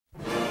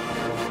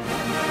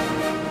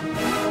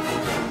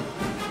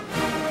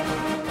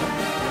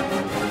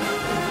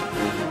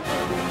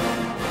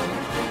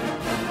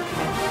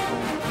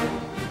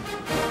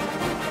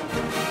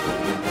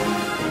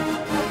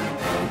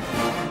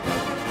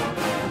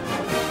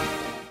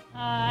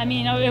I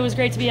mean, it was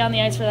great to be on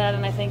the ice for that,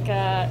 and I think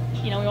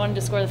we wanted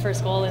to score the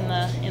first goal in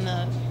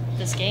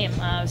this game. It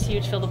was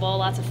huge, filled the ball,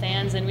 lots of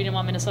fans, and we didn't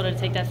want Minnesota to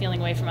take that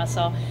feeling away from us.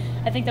 So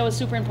I think that was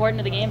super important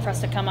to the game for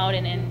us to come out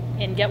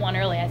and get one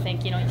early. I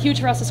think huge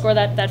for us to score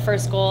that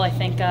first goal. I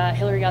think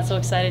Hillary got so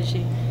excited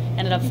she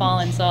ended up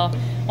falling. So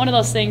one of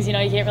those things, you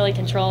can't really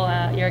control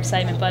your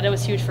excitement, but it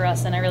was huge for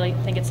us, and I really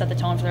think it set the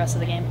tone for the rest of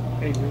the game.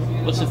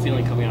 What's the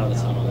feeling coming out of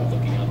the tunnel,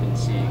 looking up and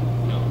seeing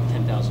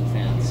 10,000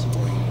 fans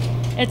supporting you?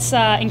 It's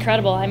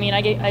incredible. I mean,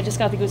 I just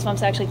got the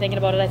goosebumps actually thinking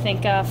about it. I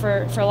think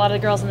for a lot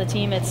of the girls on the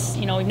team, it's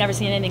we've never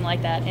seen anything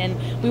like that,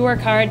 and we work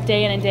hard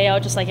day in and day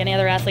out, just like any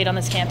other athlete on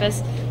this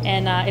campus.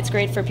 And it's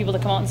great for people to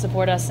come out and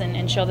support us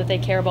and show that they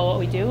care about what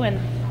we do, and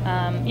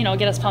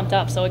get us pumped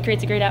up. So it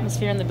creates a great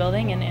atmosphere in the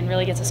building and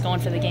really gets us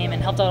going for the game,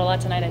 and helped out a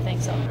lot tonight, I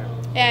think. So.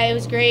 Yeah, it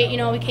was great.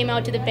 We came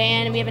out to the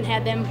band, and we haven't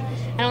had them.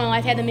 I don't know.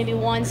 I've had them maybe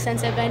once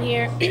since I've been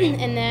here,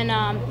 and then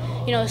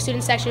the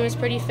student section was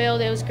pretty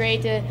filled. It was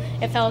great.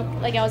 It felt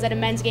like I was at a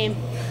men's game.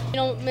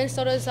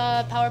 Minnesota's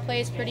power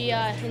play is pretty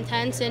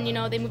intense, and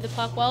they move the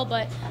puck well,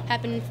 but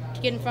happened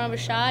to get in front of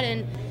a shot,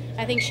 and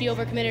I think she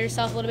overcommitted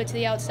herself a little bit to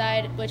the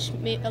outside, which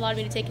allowed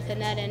me to take it to the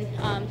net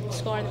and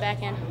score on the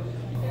backhand.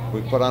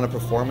 We put on a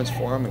performance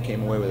for them and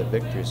came away with a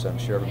victory, so I'm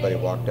sure everybody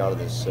walked out of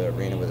this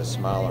arena with a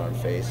smile on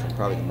their face. And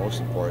probably the most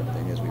important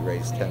thing is we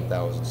raised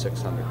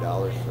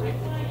 $10,600 for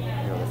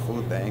the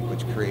food bank,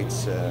 which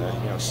creates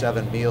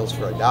 7 meals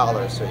for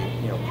 $1, so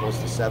close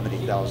to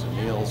 70,000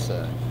 meals,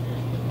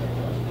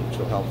 which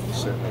will help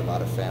certainly a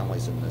lot of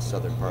families in the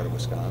southern part of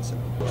Wisconsin.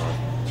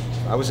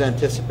 I was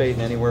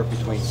anticipating anywhere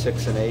between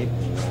 6 and 8,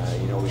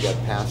 and we got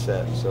past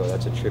that, so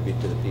that's a tribute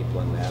to the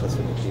people in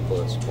Madison, the people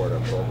that support our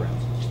program.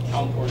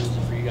 How important is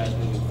it for you guys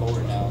moving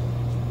forward now?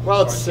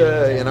 Well, it's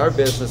in our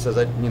business, as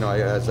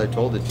I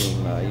told the team,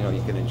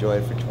 you can enjoy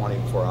it for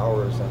 24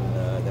 hours, and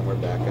then we're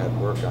back at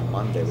work on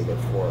Monday. We got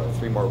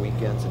 3 more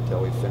weekends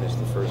until we finish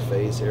the first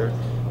phase here,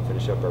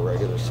 finish up our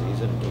regular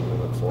season, and we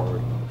look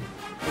forward.